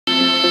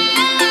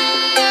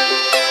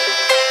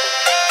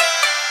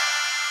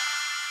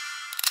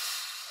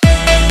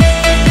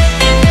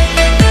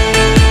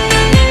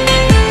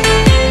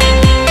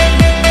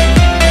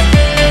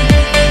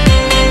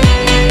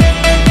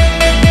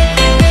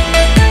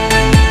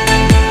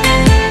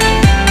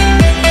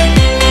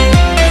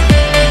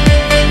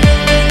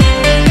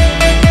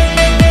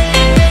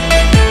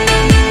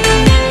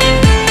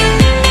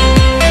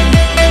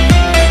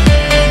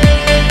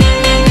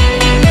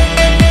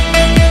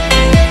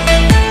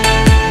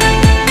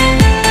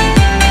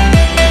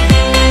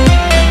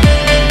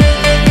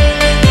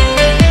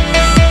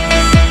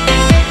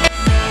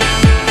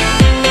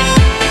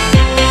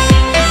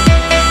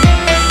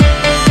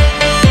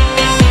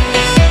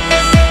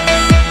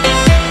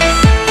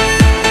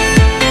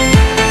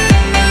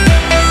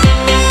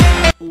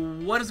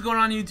What is going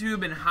on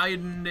YouTube and how you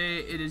doing today?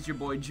 It is your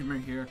boy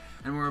Jimmer here,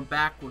 and we're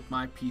back with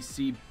my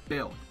PC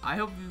build. I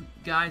hope you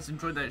guys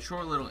enjoyed that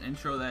short little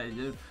intro that I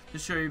did to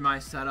show you my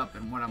setup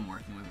and what I'm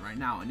working with right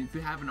now. And if you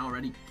haven't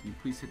already, can you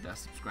please hit that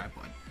subscribe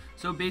button.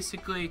 So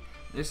basically,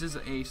 this is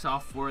a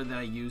software that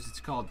I use. It's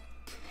called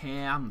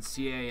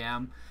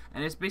C-A-M,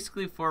 and it's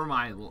basically for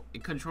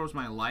it controls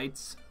my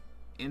lights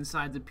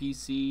inside the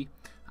PC.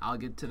 I'll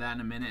get to that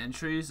in a minute, and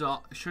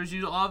shows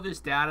you all of this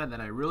data that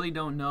I really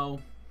don't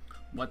know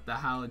what the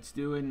hell it's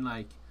doing.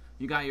 Like,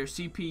 you got your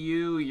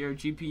CPU, your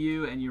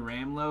GPU, and your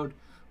RAM load,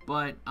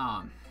 but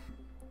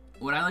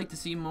what I like to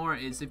see more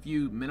is if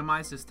you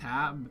minimize this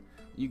tab,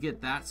 you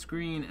get that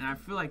screen. And I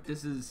feel like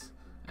this is,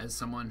 as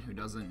someone who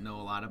doesn't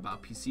know a lot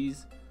about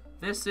PCs,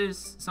 this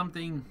is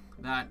something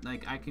that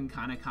like I can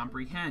kind of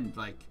comprehend,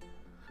 like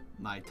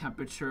my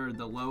temperature,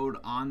 the load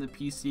on the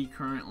PC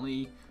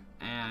currently,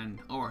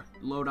 or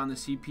load on the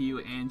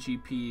CPU and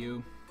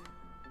GPU,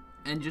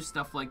 and just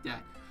stuff like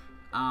that.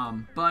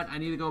 But I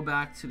need to go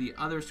back to the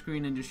other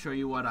screen and just show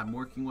you what I'm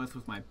working with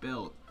my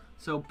build.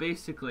 So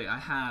basically, I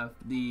have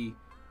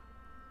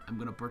I'm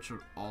gonna butcher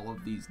all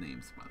of these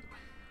names, by the way.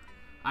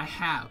 I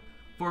have,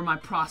 for my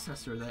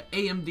processor, the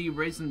AMD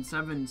Ryzen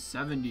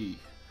 770.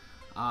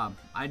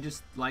 I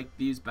just like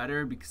these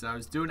better because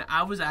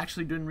I was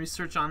actually doing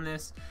research on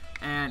this,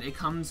 and it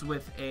comes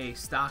with a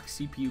stock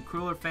CPU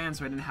cooler fan,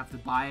 so I didn't have to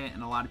buy it,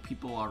 and a lot of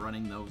people are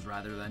running those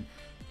rather than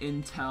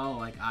Intel,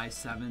 like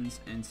i7s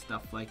and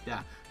stuff like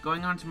that.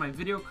 Going on to my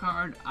video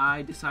card,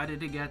 I decided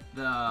to get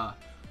the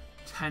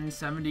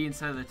 1070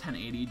 instead of the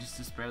 1080 just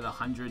to spare the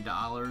 $100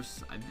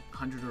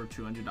 or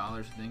 $200,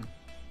 I think,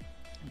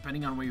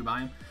 depending on where you buy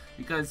them,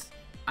 because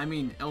I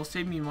mean, it'll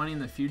save me money in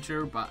the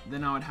future, but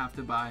then I would have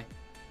to buy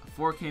a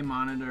 4K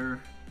monitor.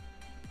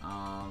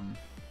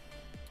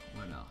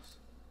 What else?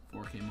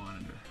 4K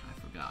monitor. I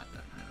forgot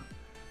that.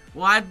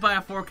 Well, I'd buy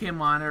a 4K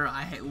monitor.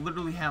 I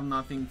literally have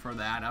nothing for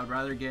that. I would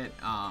rather get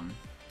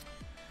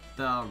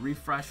the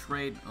refresh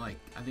rate, like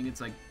I think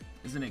it's like,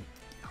 isn't it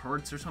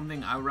hertz or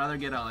something? I would rather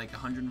get a like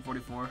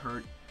 144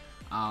 hertz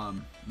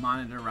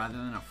monitor rather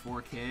than a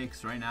 4K,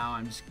 because right now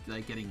I'm just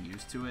like getting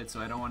used to it,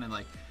 so I don't want to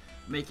like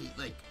make it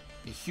like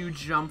a huge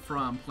jump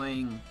from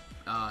playing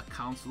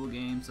console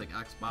games like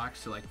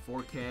Xbox to like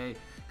 4K,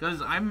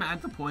 because I'm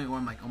at the point where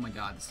I'm like, oh my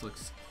god, this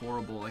looks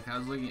horrible. Like, I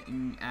was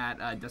looking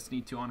at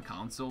Destiny 2 on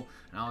console,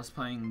 and I was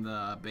playing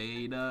the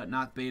beta,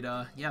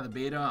 the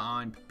beta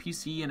on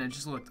PC, and it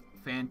just looked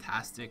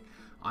fantastic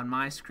on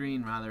my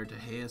screen rather to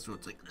his, so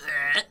it's like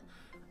bleh.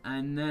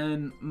 And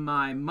then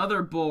my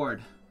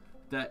motherboard,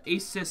 the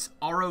ASUS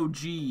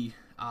ROG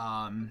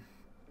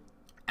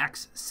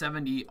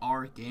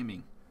X70R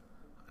Gaming.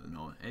 I don't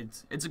know,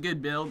 it's a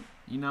good build,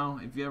 you know.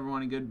 If you ever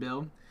want a good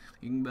build,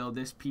 you can build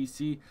this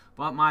PC.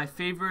 But my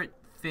favorite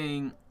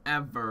thing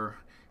ever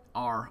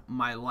are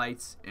my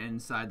lights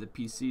inside the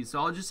PC. So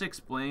I'll just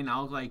explain.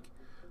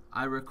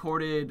 I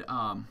recorded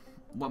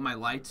what my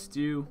lights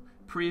do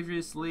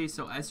previously.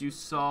 So as you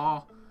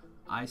saw,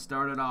 I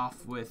started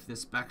off with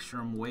this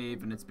Spectrum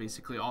Wave, and it's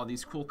basically all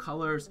these cool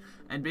colors.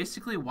 And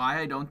basically why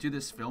I don't do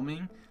this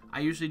filming, I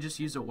usually just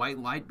use a white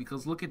light,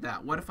 because look at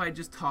that. What if I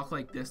just talk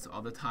like this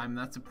all the time?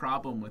 That's a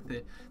problem with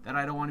it, that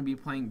I don't want to be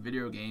playing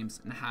video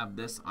games and have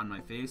this on my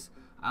face.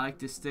 I like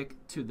to stick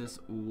to this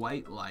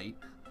white light.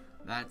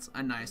 That's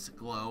a nice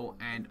glow.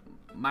 And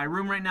my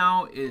room right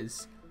now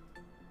is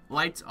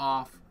lights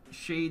off,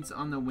 shades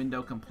on the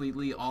window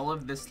completely. All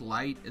of this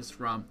light is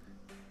from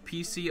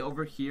PC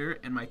over here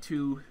and my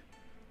two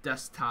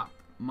desktop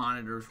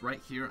monitors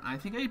right here. I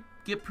think I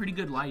get pretty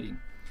good lighting.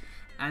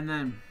 And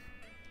then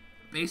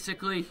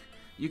basically,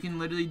 you can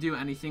literally do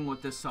anything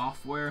with this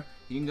software.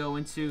 You can go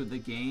into the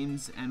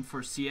games, and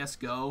for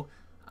CSGO,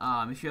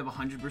 if you have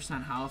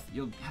 100% health,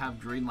 you'll have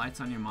green lights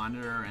on your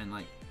monitor, and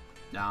like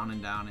down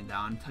and down and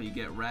down until you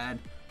get red.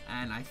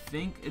 And I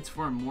think it's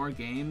for more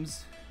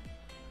games,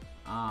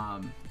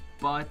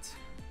 but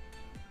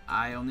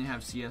I only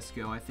have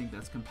CSGO. I think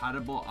that's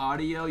compatible.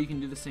 Audio, you can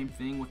do the same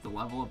thing with the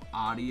level of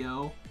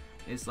audio.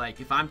 It's like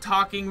if I'm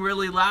talking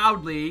really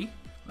loudly,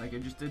 like I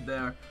just did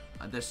there,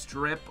 the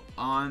strip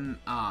on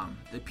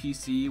the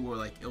PC will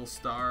like, it'll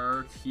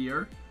start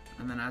here,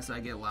 and then as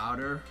I get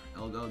louder,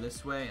 it'll go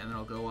this way, and then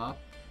it'll go up,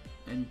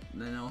 and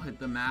then it'll hit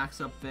the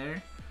max up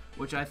there,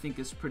 which I think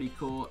is pretty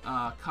cool.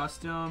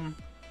 Custom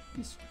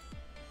is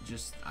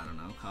just, I don't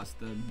know,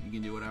 custom. You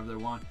can do whatever they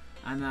want.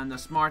 And then the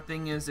smart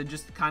thing is, it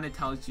just kind of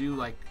tells you,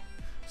 like,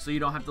 so you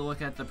don't have to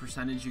look at the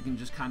percentage, you can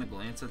just kind of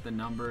glance at the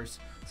numbers.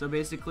 So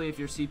basically, if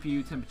your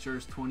CPU temperature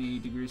is 20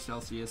 degrees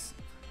Celsius,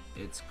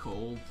 it's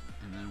cold,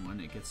 and then when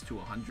it gets to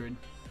 100,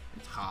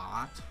 it's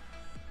hot.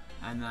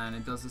 And then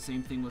it does the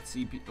same thing with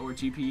CPU or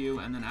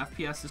GPU. And then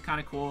FPS is kind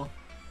of cool.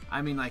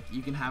 I mean, like,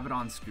 you can have it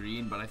on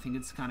screen, but I think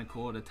it's kind of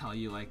cool to tell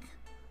you like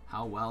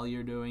how well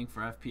you're doing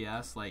for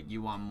FPS. Like,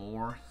 you want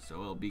more, so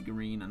it'll be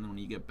green, and then when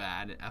you get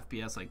bad at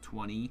FPS like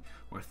 20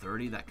 or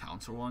 30, that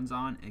console one's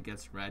on, it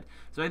gets red.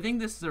 So I think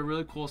this is a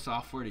really cool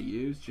software to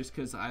use, just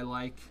because I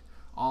like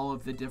all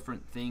of the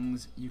different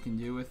things you can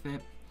do with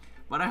it.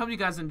 But I hope you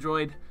guys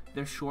enjoyed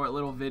this short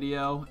little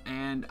video,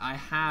 and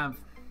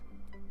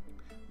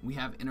we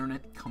have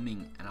internet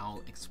coming, and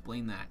I'll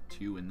explain that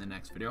to you in the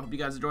next video. I hope you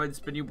guys enjoyed. This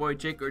has been your boy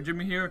Jake or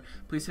Jimmy here.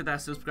 Please hit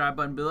that subscribe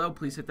button below.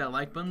 Please hit that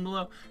like button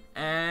below.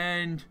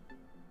 And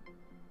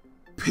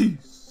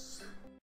peace.